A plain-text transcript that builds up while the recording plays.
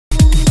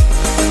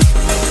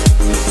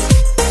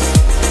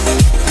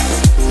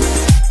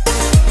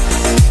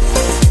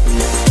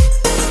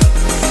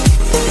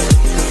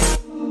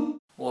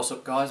What's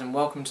up guys, and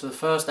welcome to the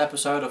first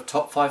episode of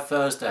Top 5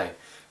 Thursday.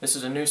 This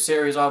is a new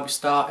series I'll be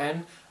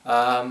starting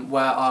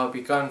where I'll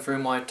be going through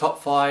my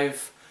top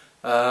 5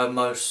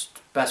 most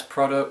best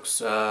products,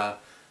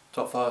 top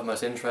 5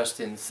 most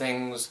interesting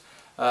things.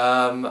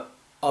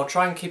 I'll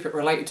try and keep it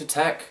related to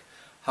tech,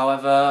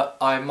 however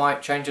I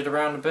might change it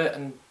around a bit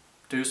and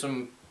do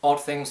some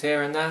odd things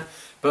here and there.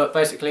 But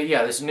basically,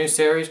 yeah, this is a new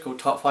series called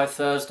Top 5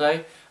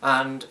 Thursday,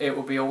 and it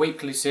will be a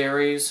weekly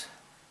series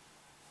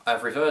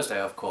every Thursday,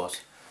 of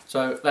course.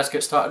 So let's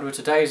get started with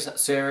today's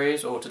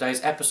series, or today's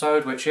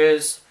episode, which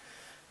is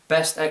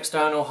Best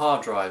External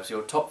Hard Drives,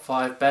 your top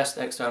 5 best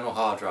external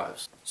hard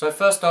drives. So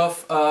first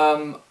off,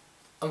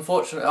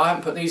 unfortunately I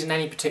haven't put these in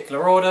any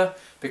particular order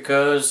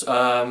because,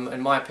 in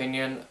my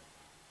opinion,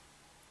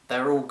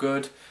 they're all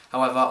good.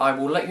 However, I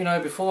will let you know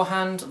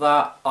beforehand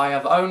that I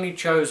have only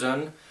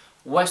chosen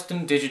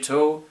Western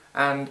Digital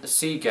and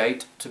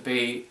Seagate to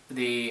be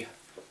the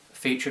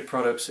featured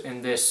products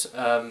in this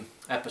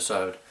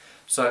episode.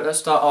 So let's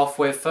start off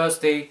with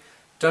first the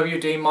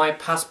WD My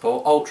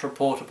Passport Ultra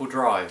Portable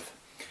Drive.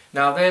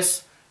 Now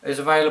this is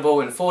available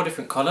in 4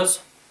 different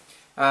colours,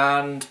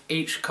 and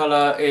each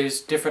colour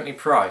is differently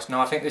priced.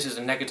 Now I think this is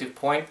a negative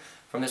point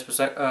from this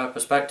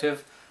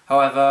perspective.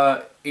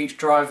 However, each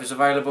drive is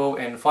available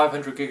in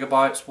 500GB,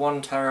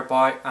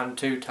 1TB and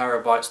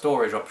 2TB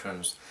storage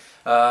options.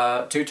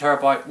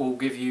 2TB will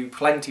give you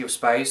plenty of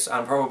space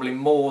and probably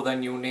more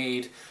than you'll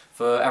need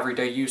for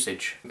everyday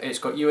usage. It's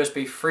got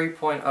USB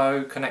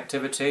 3.0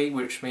 connectivity,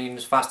 which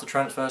means faster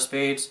transfer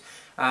speeds,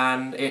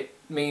 and it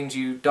means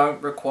you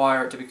don't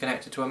require it to be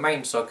connected to a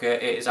main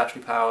socket. It is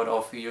actually powered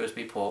off a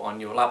USB port on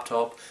your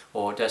laptop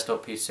or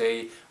desktop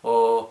PC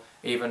or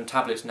even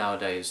tablets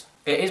nowadays.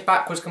 It is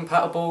backwards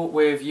compatible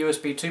with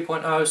USB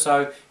 2.0,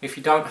 so if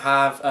you don't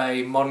have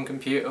a modern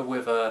computer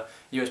with a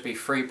USB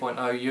 3.0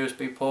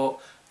 USB port,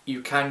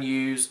 you can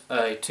use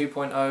a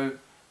 2.0,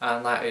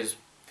 and that is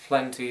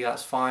plenty,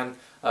 that's fine.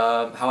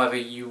 However,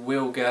 you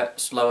will get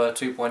slower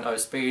 2.0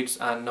 speeds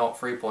and not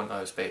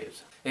 3.0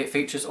 speeds. It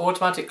features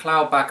automatic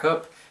cloud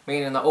backup,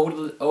 meaning that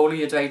all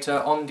your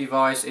data on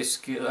device is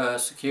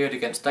secured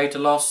against data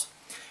loss,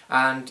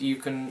 and you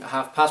can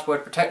have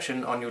password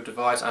protection on your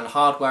device, and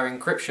hardware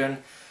encryption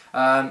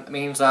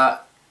means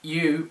that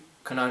you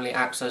can only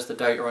access the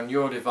data on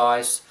your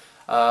device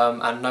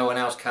and no one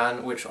else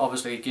can, which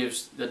obviously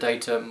gives the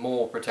data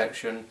more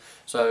protection.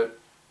 So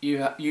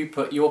you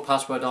put your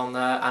password on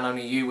there, and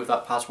only you with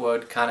that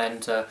password can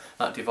enter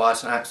that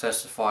device and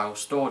access the files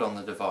stored on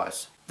the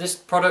device. This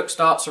product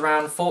starts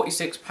around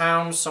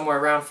 £46, somewhere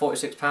around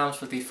 £46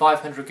 for the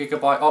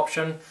 500GB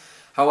option.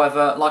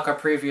 However, like I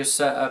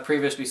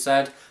previously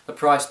said, the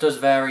price does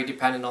vary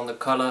depending on the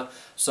colour.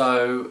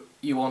 So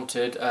you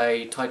wanted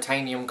a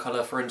titanium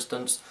colour, for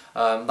instance,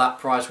 that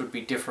price would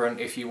be different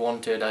if you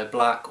wanted a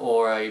black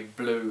or a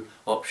blue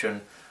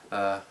option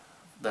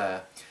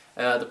there.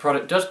 The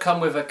product does come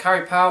with a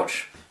carry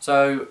pouch,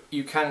 so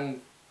you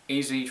can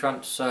easily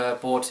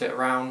transport it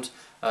around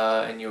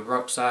in your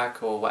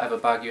rucksack or whatever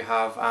bag you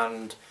have,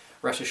 and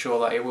rest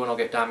assured that it will not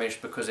get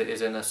damaged because it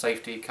is in a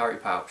safety carry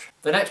pouch.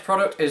 The next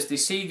product is the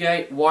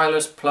Seagate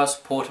Wireless Plus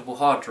Portable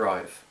Hard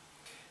Drive.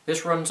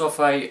 This runs off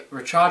a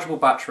rechargeable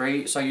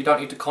battery, so you don't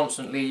need to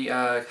constantly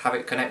have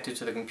it connected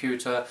to the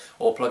computer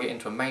or plug it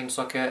into a main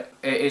socket.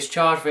 It is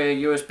charged via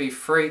USB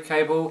 3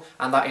 cable,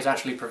 and that is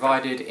actually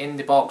provided in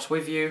the box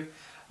with you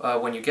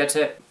when you get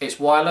it. It's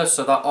wireless,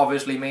 so that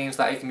obviously means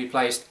that it can be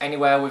placed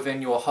anywhere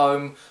within your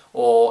home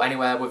or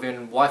anywhere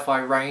within Wi-Fi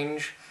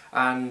range,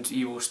 and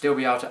you will still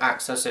be able to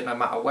access it no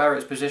matter where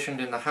it's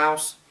positioned in the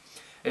house.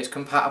 It's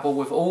compatible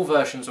with all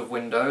versions of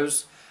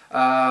Windows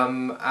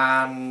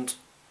and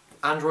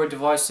Android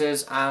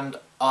devices and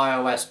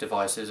iOS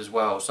devices as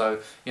well, so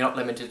you're not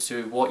limited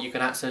to what you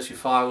can access your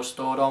files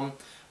stored on.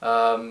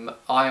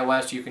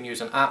 iOS, you can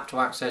use an app to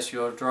access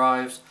your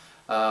drives.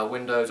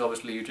 Windows,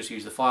 obviously you just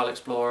use the File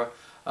Explorer.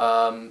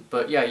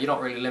 But yeah, you're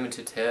not really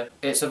limited here.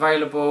 It's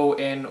available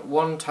in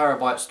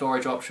 1TB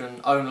storage option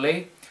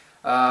only,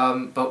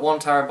 but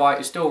 1TB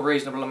is still a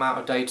reasonable amount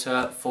of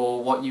data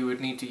for what you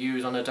would need to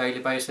use on a daily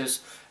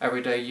basis,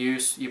 everyday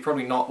use. You're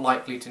probably not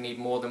likely to need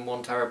more than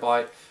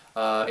 1TB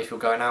if you're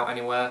going out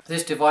anywhere.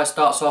 This device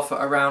starts off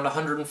at around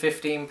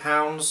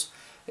 £115,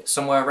 it's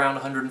somewhere around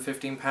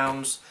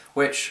 £115,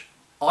 which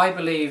I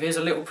believe is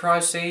a little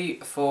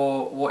pricey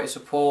for what it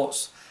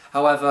supports.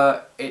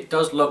 However, it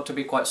does look to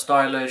be quite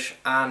stylish,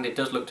 and it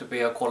does look to be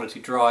a quality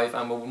drive,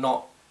 and will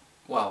not,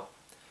 well,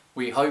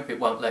 we hope it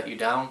won't let you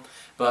down.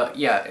 But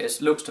yeah,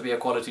 it looks to be a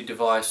quality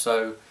device,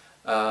 so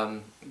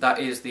that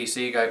is the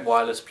Seagate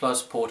Wireless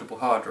Plus Portable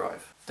Hard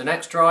Drive. The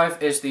next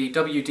drive is the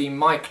WD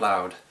My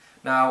Cloud.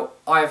 Now,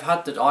 I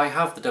have the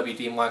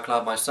WD My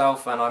Cloud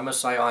myself, and I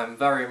must say I'm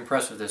very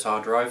impressed with this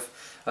hard drive.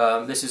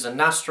 This is a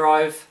NAS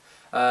drive.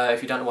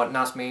 If you don't know what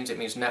NAS means, it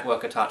means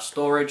Network Attached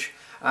Storage,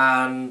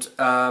 and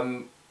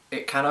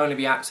it can only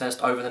be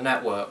accessed over the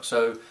network,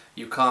 so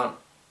you can't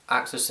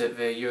access it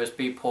via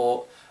USB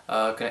port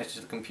connected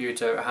to the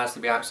computer. It has to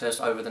be accessed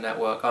over the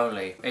network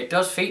only. It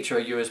does feature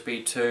a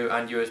USB 2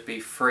 and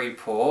USB 3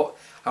 port.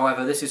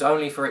 However, this is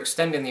only for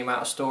extending the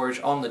amount of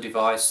storage on the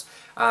device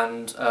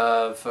and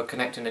for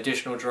connecting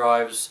additional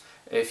drives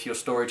if your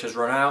storage has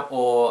run out,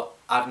 or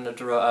adding a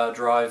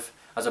drive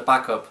as a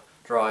backup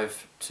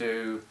drive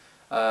to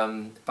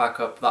back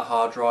up that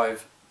hard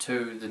drive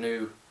to the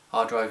new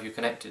hard drive you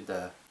connected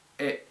there.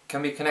 It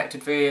can be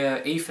connected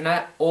via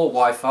Ethernet or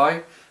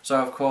Wi-Fi.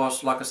 So of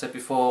course, like I said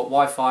before,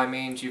 Wi-Fi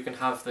means you can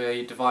have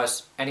the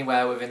device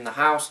anywhere within the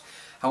house.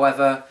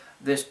 However,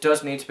 this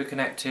does need to be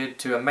connected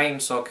to a main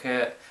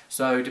socket,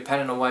 so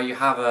depending on where you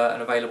have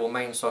an available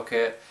main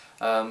socket,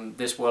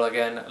 this will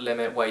again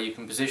limit where you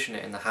can position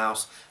it in the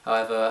house.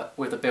 However,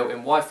 with the built-in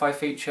Wi-Fi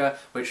feature,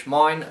 which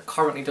mine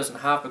currently doesn't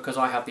have because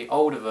I have the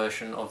older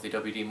version of the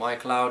WD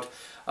MyCloud,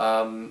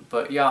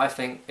 but yeah, I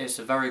think it's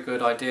a very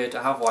good idea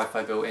to have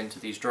Wi-Fi built into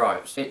these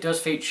drives. It does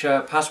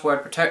feature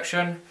password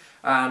protection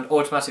and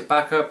automatic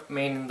backup,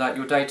 meaning that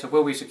your data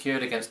will be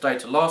secured against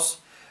data loss,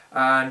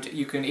 and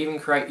you can even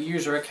create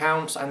user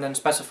accounts and then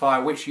specify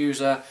which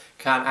user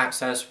can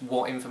access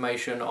what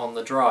information on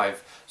the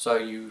drive. So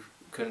you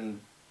can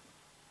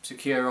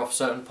secure off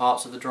certain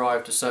parts of the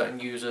drive to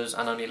certain users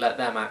and only let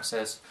them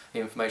access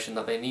the information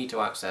that they need to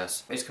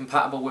access. It's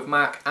compatible with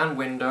Mac and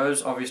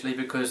Windows, obviously,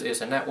 because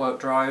it's a network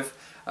drive,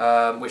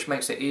 which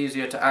makes it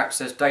easier to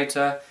access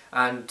data,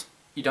 and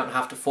you don't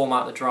have to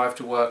format the drive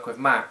to work with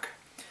Mac.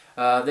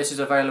 This is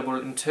available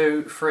in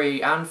 2,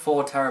 3 and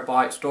 4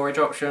 terabyte storage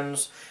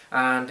options,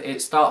 and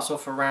it starts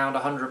off around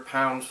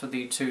 £100 for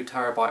the 2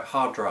 terabyte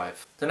hard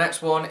drive. The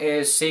next one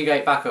is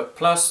Seagate Backup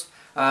Plus,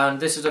 and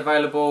this is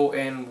available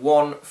in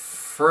 1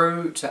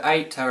 through to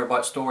 8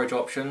 terabyte storage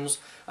options,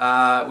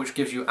 which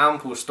gives you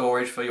ample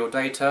storage for your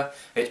data.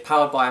 It's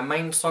powered by a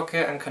main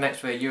socket and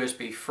connects via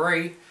USB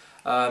 3.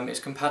 It's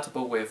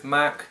compatible with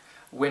Mac,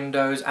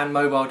 Windows and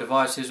mobile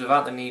devices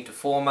without the need to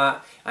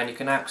format, and you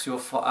can access your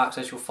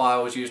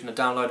files using a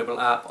downloadable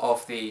app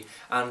off the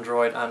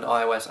Android and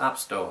iOS App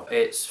Store.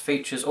 It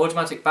features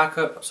automatic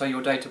backup, so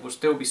your data will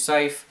still be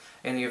safe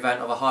in the event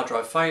of a hard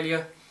drive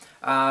failure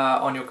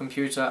on your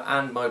computer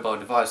and mobile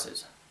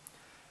devices.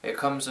 It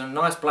comes in a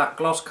nice black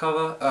gloss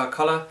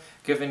colour,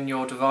 giving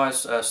your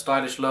device a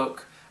stylish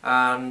look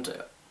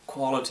and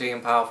quality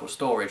and powerful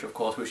storage, of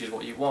course, which is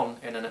what you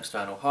want in an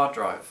external hard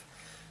drive.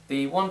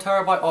 The 1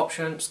 terabyte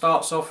option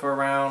starts off for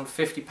around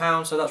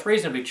 £50, so that's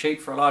reasonably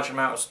cheap for a large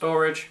amount of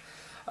storage.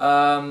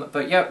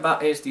 But yeah,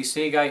 that is the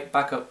Seagate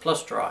Backup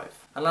Plus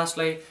drive. And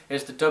lastly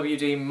is the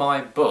WD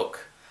MyBook.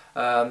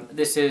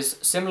 This is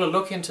similar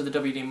looking to the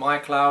WD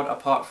MyCloud,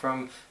 apart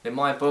from the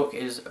MyBook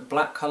is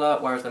black colour,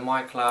 whereas the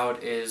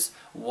MyCloud is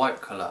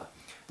white colour.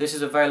 This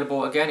is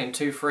available again in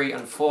 2, 3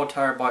 and 4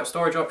 terabyte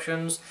storage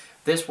options.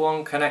 This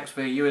one connects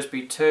via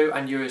USB 2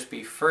 and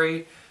USB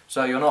 3,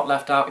 so you're not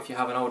left out if you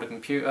have an older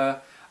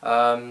computer.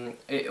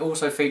 It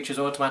also features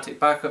automatic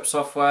backup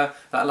software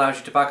that allows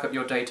you to back up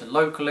your data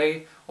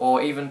locally,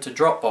 or even to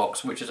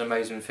Dropbox, which is an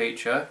amazing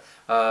feature.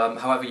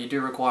 However, you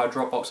do require a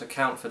Dropbox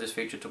account for this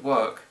feature to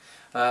work.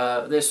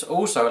 This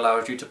also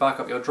allows you to back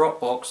up your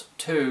Dropbox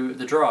to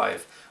the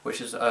drive, which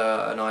is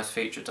a nice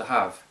feature to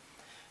have.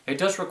 It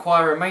does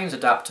require a mains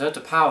adapter to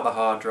power the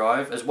hard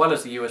drive, as well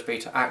as the USB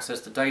to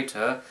access the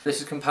data.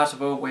 This is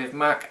compatible with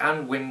Mac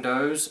and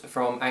Windows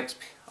from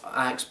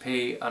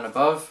XP and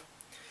above.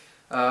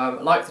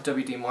 Like the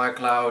WD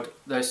MyCloud,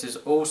 this is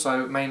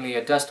also mainly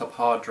a desktop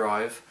hard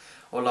drive,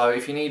 although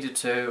if you needed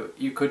to,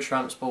 you could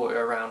transport it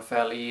around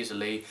fairly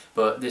easily,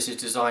 but this is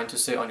designed to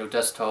sit on your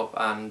desktop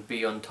and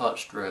be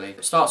untouched, really.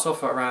 It starts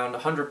off at around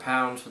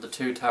 £100 for the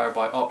 2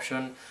 terabyte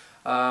option,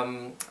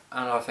 and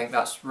I think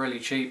that's really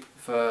cheap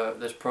for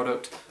this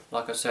product.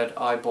 Like I said,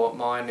 I bought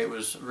mine, it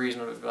was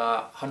reasonably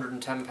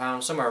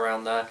 £110, somewhere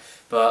around there,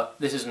 but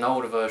this is an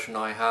older version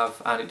I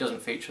have, and it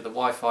doesn't feature the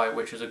Wi-Fi,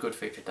 which is a good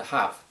feature to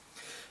have.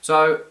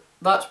 So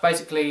that's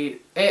basically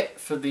it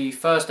for the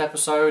first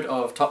episode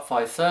of Top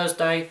 5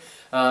 Thursday.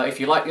 If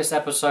you like this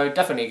episode,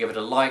 definitely give it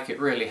a like, it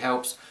really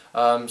helps.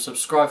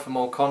 Subscribe for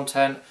more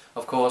content.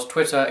 Of course,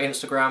 Twitter,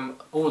 Instagram,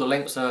 all the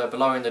links are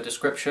below in the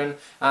description,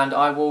 and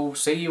I will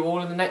see you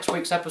all in the next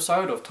week's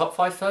episode of Top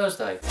 5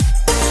 Thursday.